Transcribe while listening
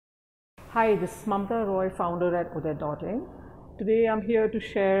Hi, this is Mamta Roy, founder at Odette. Today I'm here to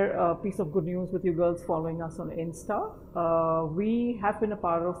share a piece of good news with you girls following us on Insta. We have been a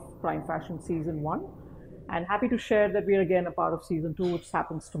part of Prime Fashion Season 1 and happy to share that we are again a part of Season 2, which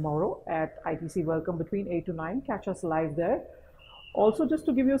happens tomorrow at ITC Welcome between 8 to 9. Catch us live there. Also, just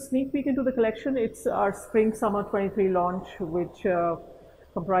to give you a sneak peek into the collection, it's our Spring Summer 23 launch, which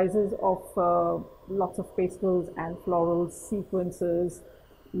comprises of lots of pastels and florals, sequences,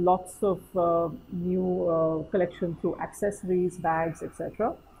 lots of new collection through accessories, bags,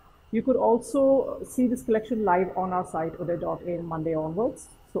 etc. You could also see this collection live on our site, Odette.in, Monday onwards.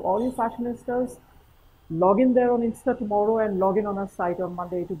 So all you fashionistas, log in there on Insta tomorrow and log in on our site on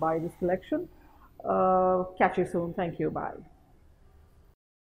Monday to buy this collection. Catch you soon. Thank you. Bye.